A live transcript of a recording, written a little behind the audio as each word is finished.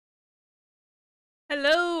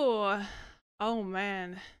Hello! Oh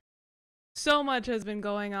man, so much has been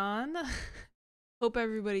going on. Hope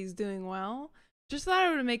everybody's doing well. Just thought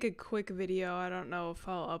I would make a quick video. I don't know if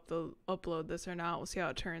I'll upload this or not. We'll see how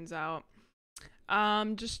it turns out.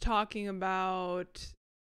 Just talking about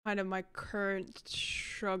kind of my current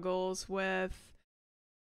struggles with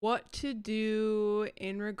what to do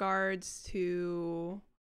in regards to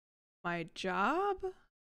my job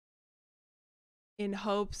in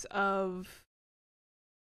hopes of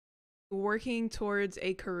working towards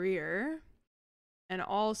a career and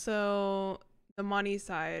also the money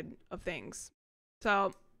side of things.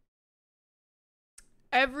 So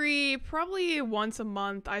probably once a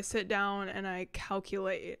month, I sit down and I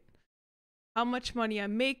calculate how much money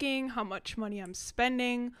I'm making, how much money I'm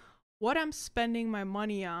spending, what I'm spending my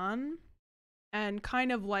money on, and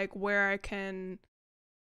kind of like where I can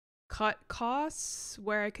cut costs,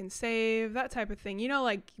 where I can save, that type of thing. You know,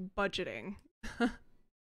 like budgeting.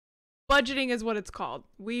 Budgeting is what it's called.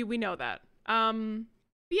 We know that.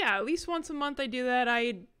 Yeah, at least once a month I do that.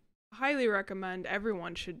 I highly recommend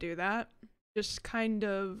everyone should do that. Just kind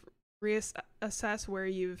of reassess where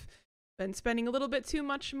you've been spending a little bit too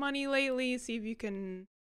much money lately, see if you can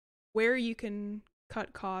where you can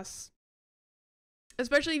cut costs.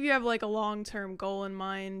 Especially if you have like a long-term goal in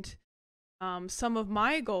mind. Some of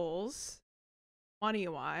my goals,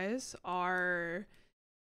 money-wise, are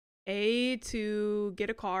to get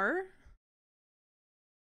a car,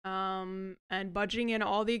 and budgeting in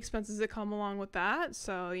all the expenses that come along with that.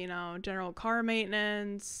 So, you know, general car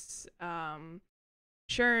maintenance,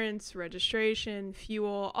 insurance, registration,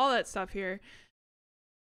 fuel, all that stuff here.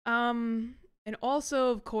 And also,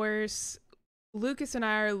 of course, Lucas and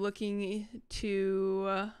I are looking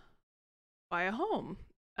to buy a home.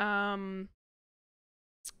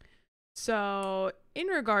 So in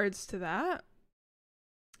regards to that,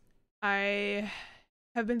 I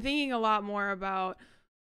have been thinking a lot more about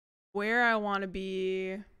where I want to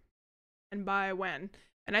be and by when.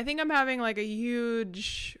 And I think I'm having like a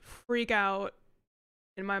huge freak out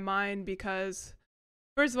in my mind because,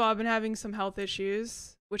 first of all, I've been having some health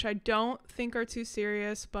issues, which I don't think are too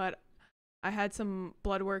serious, but I had some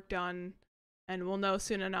blood work done and we'll know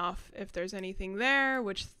soon enough if there's anything there,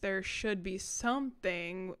 which there should be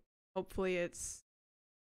something. Hopefully it's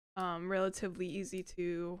relatively easy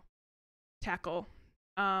to tackle.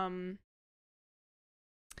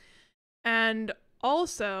 And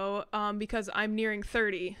also because I'm nearing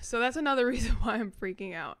 30. So that's another reason why I'm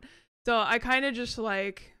freaking out. So I kind of just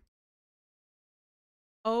like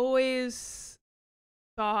always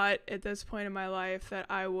thought at this point in my life that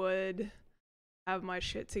I would have my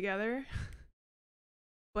shit together,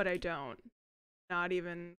 but I don't. Not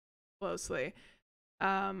even closely.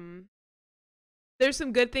 There's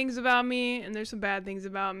some good things about me and there's some bad things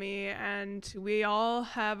about me, and we all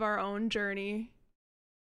have our own journey.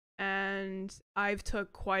 And I've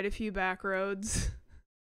took quite a few back roads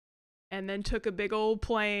and then took a big old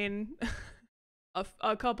plane,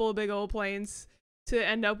 a couple of big old planes to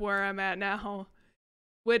end up where I'm at now,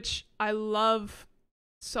 which I love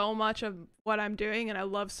so much of what I'm doing and I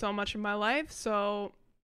love so much of my life. So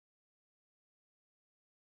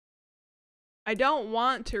I don't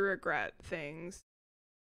want to regret things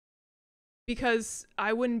because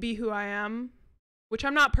I wouldn't be who I am, which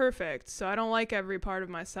I'm not perfect, so I don't like every part of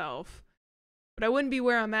myself, but I wouldn't be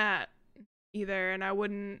where I'm at either, and I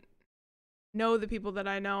wouldn't know the people that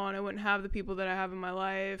I know, and I wouldn't have the people that I have in my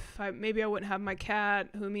life. Maybe I wouldn't have my cat,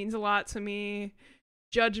 who means a lot to me.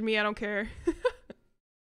 Judge me, I don't care.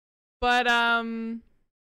 But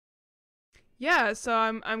yeah, so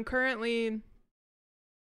I'm currently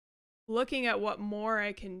looking at what more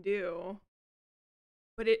I can do,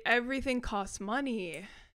 but everything costs money.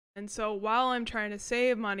 And so while I'm trying to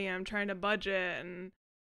save money, I'm trying to budget, and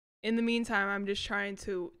in the meantime, I'm just trying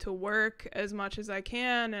to work as much as I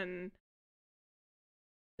can. And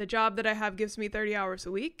the job that I have gives me 30 hours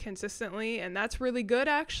a week consistently, and that's really good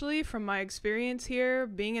actually from my experience here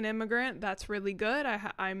being an immigrant. That's really good.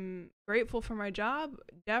 I'm grateful for my job.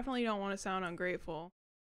 Definitely don't want to sound ungrateful,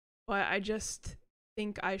 but I just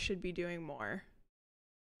think I should be doing more.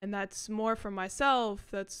 And that's more for myself,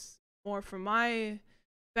 that's more for my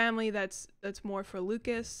family, that's more for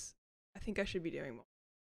Lucas. I think I should be doing more.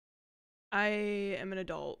 I am an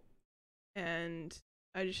adult and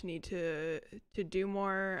I just need to do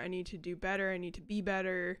more. I need to do better. I need to be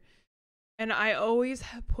better. And I always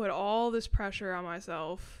put all this pressure on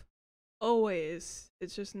myself. Always.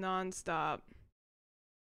 It's just nonstop.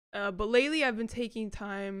 But lately I've been taking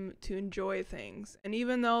time to enjoy things. And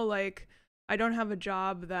even though like I don't have a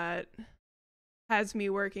job that has me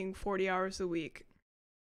working 40 hours a week,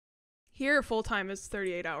 Here, full-time is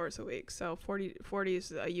 38 hours a week, so 40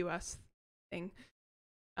 is a US thing.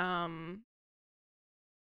 So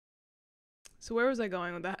where was I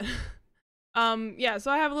going with that? Yeah,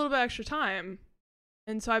 so I have a little bit extra time.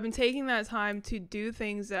 And so I've been taking that time to do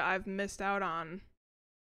things that I've missed out on.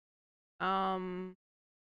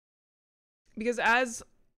 Because as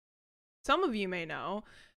some of you may know,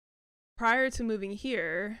 prior to moving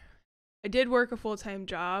here, I did work a full-time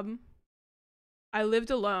job. I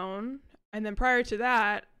lived alone. And then prior to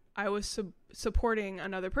that, I was supporting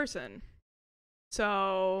another person.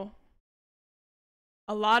 So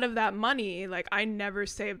a lot of that money, like, I never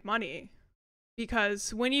saved money.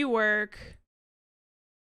 Because when you work,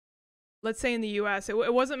 let's say in the US,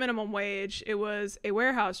 it wasn't minimum wage. It was a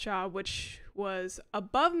warehouse job, which was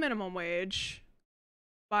above minimum wage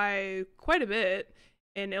by quite a bit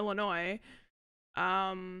in Illinois.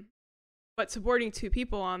 But supporting two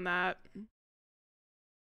people on that,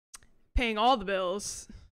 paying all the bills,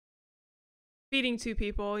 feeding two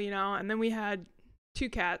people, you know, and then we had 2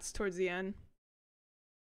 cats towards the end.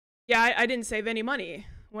 Yeah, I didn't save any money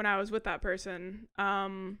when I was with that person.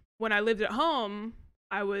 When I lived at home,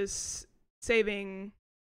 I was saving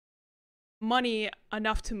money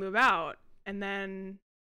enough to move out. And then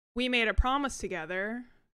we made a promise together.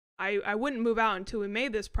 I wouldn't move out until we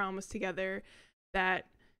made this promise together that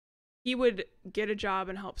he would get a job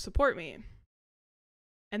and help support me.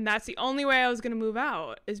 And that's the only way I was going to move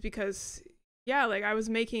out, is because, yeah, like, I was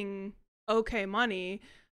making okay money,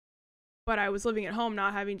 but I was living at home,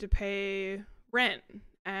 not having to pay rent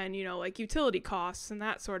and, you know, like, utility costs and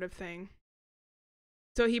that sort of thing.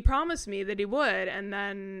 So he promised me that he would. And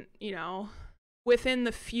then, you know, within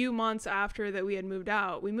the few months after that we had moved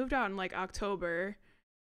out, we moved out in like October.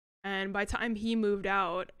 And by the time he moved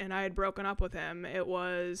out and I had broken up with him, by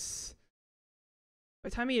the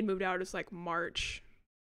time he had moved out, it was like March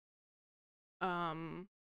or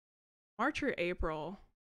April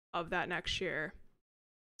of that next year.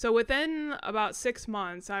 So within about 6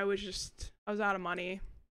 months, I was out of money,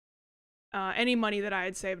 any money that I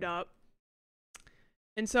had saved up.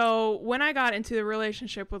 And so when I got into the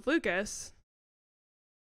relationship with Lucas,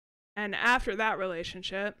 and after that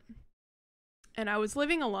relationship, and I was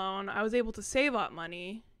living alone, I was able to save up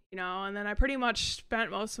money, you know, and then I pretty much spent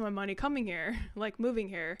most of my money coming here, like moving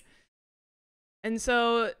here. And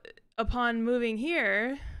so upon moving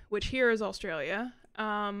here, which here is Australia,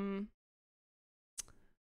 I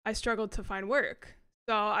struggled to find work.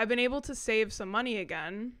 So I've been able to save some money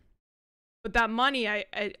again, but that money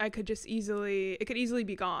I could just easily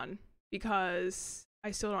be gone because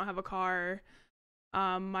I still don't have a car.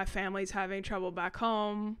 My family's having trouble back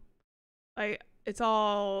home. Like, it's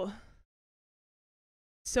all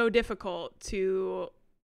so difficult to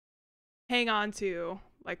hang on to,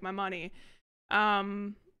 like, my money.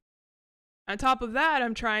 On top of that,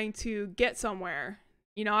 I'm trying to get somewhere.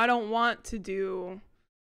 You know, I don't want to do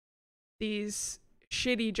these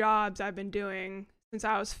shitty jobs I've been doing since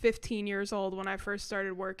I was 15 years old when I first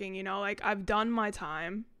started working. You know, like, I've done my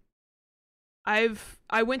time. I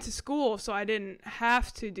went to school, so I didn't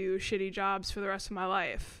have to do shitty jobs for the rest of my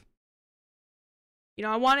life. You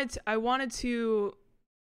know, I wanted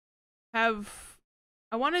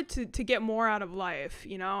to get more out of life.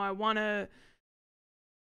 You know, I want to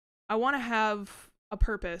have a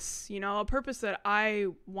purpose, you know, a purpose that I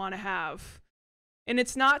want to have. And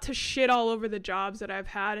it's not to shit all over the jobs that I've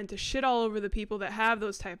had and to shit all over the people that have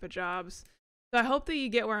those type of jobs. So I hope that you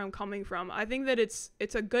get where I'm coming from. I think that it's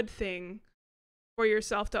a good thing for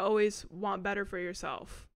yourself to always want better for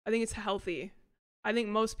yourself. I think it's healthy. I think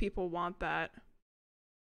most people want that.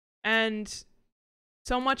 And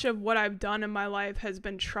so much of what I've done in my life has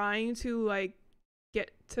been trying to, like,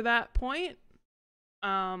 get to that point.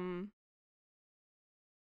 And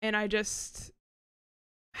I just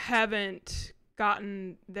haven't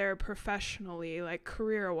gotten there professionally, like,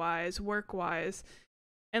 career-wise, work-wise.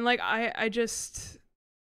 And, like, I just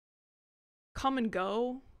come and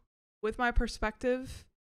go with my perspective.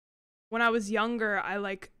 When I was younger, I,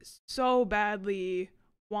 like, so badly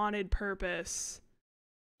wanted purpose.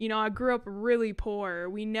 You know, I grew up really poor.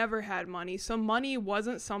 We never had money. So money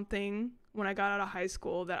wasn't something when I got out of high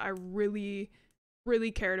school that I really, really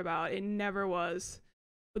cared about. It never was.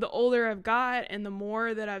 But the older I've got and the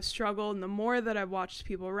more that I've struggled and the more that I've watched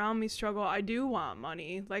people around me struggle, I do want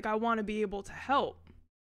money. Like, I want to be able to help.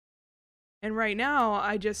 And right now,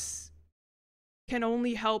 I just can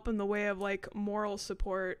only help in the way of, like, moral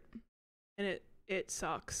support. And it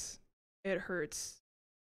sucks. It hurts.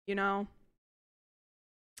 You know?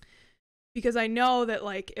 Because I know that,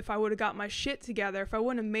 like, if I would have got my shit together, if I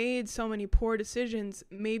wouldn't have made so many poor decisions,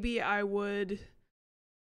 maybe I would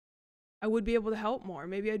I would be able to help more.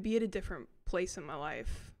 Maybe I'd be at a different place in my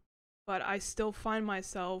life. But I still find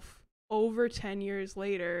myself over 10 years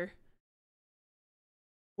later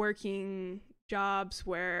working jobs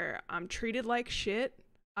where I'm treated like shit.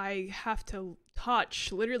 I have to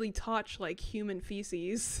literally touch like human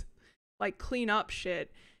feces, like clean up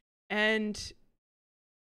shit. And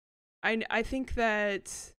I think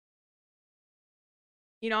that,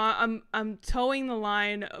 you know, I'm towing the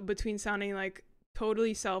line between sounding like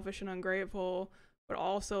totally selfish and ungrateful, but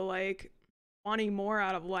also like wanting more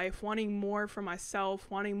out of life, wanting more for myself,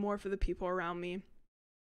 wanting more for the people around me.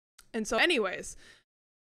 And so anyways,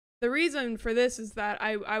 the reason for this is that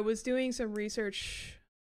I was doing some research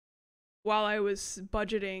while I was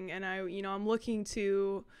budgeting, and I'm looking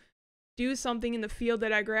to do something in the field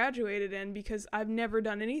that I graduated in because I've never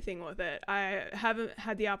done anything with it. I haven't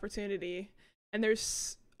had the opportunity, and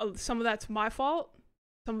there's some of that's my fault,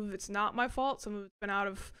 some of it's not my fault, some of it's been out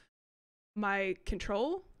of my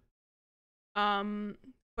control.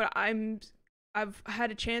 But I've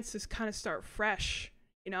had a chance to kind of start fresh,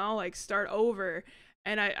 you know, like start over.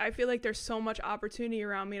 And I feel like there's so much opportunity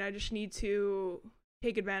around me, and I just need to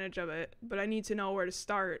take advantage of it. But I need to know where to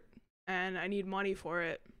start, and I need money for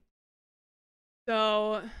it.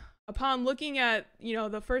 So upon looking at, you know,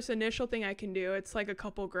 the first initial thing I can do, it's like a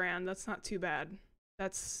couple grand. That's not too bad.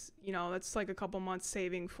 That's, you know, that's like a couple months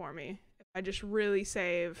saving for me if I just really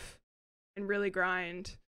save and really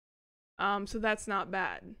grind. So that's not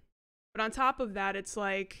bad. But on top of that, it's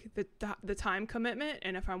like the time commitment,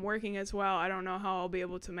 and if I'm working as well, I don't know how I'll be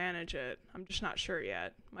able to manage it. I'm just not sure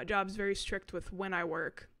yet. My job's very strict with when I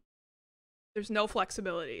work. There's no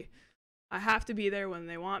flexibility. I have to be there when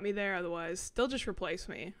they want me there, otherwise they'll just replace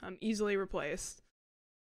me. I'm easily replaced.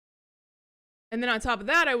 And then on top of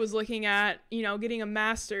that, I was looking at, you know, getting a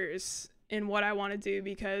master's in what I want to do,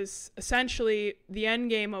 because essentially the end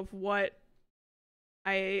game of what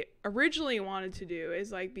I originally wanted to do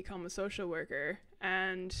is like become a social worker.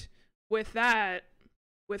 And with that,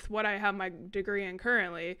 with what I have my degree in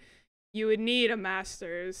currently, you would need a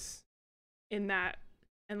master's in that,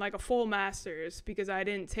 and like a full master's, because I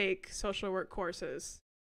didn't take social work courses.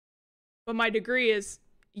 But my degree is,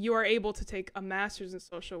 you are able to take a master's in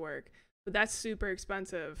social work, but that's super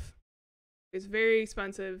expensive. It's very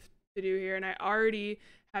expensive to do here, and I already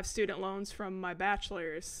have student loans from my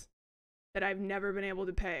bachelor's that I've never been able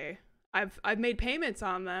to pay. I've made payments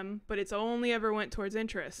on them, but it's only ever went towards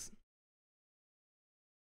interest.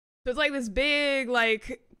 So it's like this big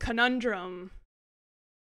like conundrum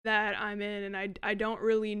that I'm in, and I don't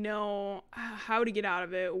really know how to get out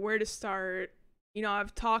of it, where to start. You know,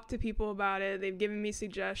 I've talked to people about it, they've given me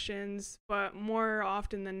suggestions, but more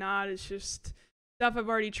often than not, it's just stuff I've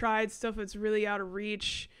already tried, stuff that's really out of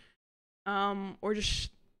reach, or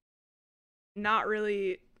just not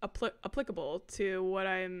really applicable to what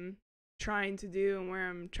I'm trying to do and where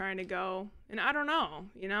I'm trying to go. And I don't know,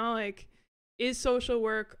 you know, like, is social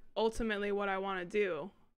work ultimately what I want to do?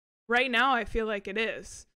 Right now, I feel like it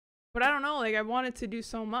is, but I don't know, like, I wanted to do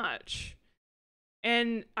so much.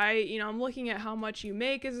 And I'm looking at how much you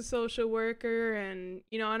make as a social worker, and,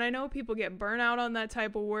 you know, and I know people get burnout on that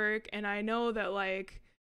type of work. And I know that, like,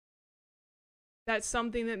 that's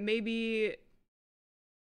something that maybe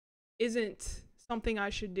isn't something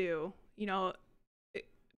I should do, you know,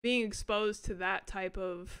 being exposed to that type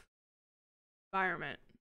of environment.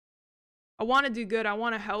 I want to do good. I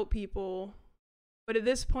want to help people. But at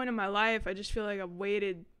this point in my life, I just feel like I've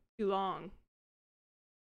waited too long.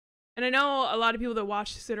 And I know a lot of people that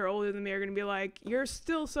watch this that are older than me are going to be like, you're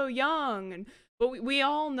still so young. But we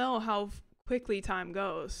all know how quickly time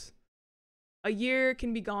goes. A year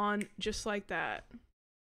can be gone just like that.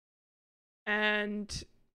 And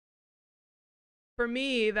for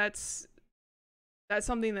me, that's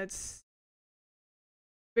something that's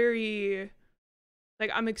very,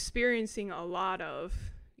 like, I'm experiencing a lot of,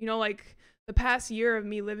 you know, like, the past year of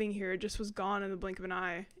me living here just was gone in the blink of an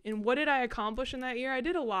eye. And what did I accomplish in that year? I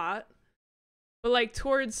did a lot. But, like,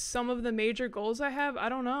 towards some of the major goals I have, I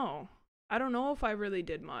don't know. I don't know if I really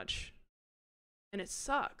did much. And it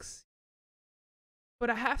sucks. But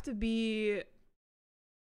I have to be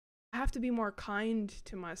more kind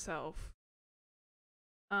to myself.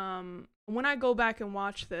 When I go back and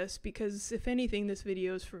watch this, because if anything, this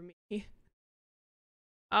video is for me.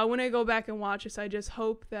 When I go back and watch this, I just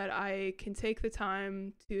hope that I can take the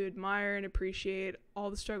time to admire and appreciate all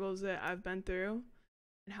the struggles that I've been through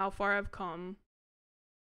and how far I've come,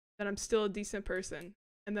 that I'm still a decent person,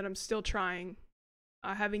 and that I'm still trying.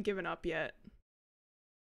 I haven't given up yet.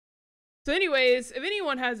 So anyways, if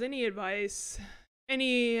anyone has any advice,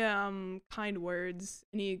 any kind words,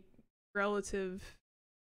 any relative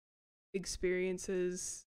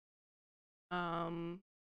experiences, um,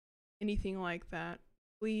 anything like that,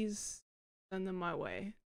 please send them my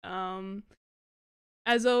way.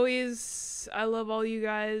 As always, I love all you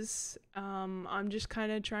guys. I'm just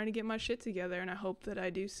kind of trying to get my shit together, and I hope that I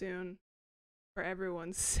do soon for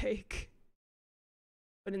everyone's sake.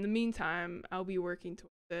 But in the meantime, I'll be working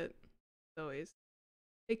towards it. As always,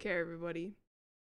 take care, everybody.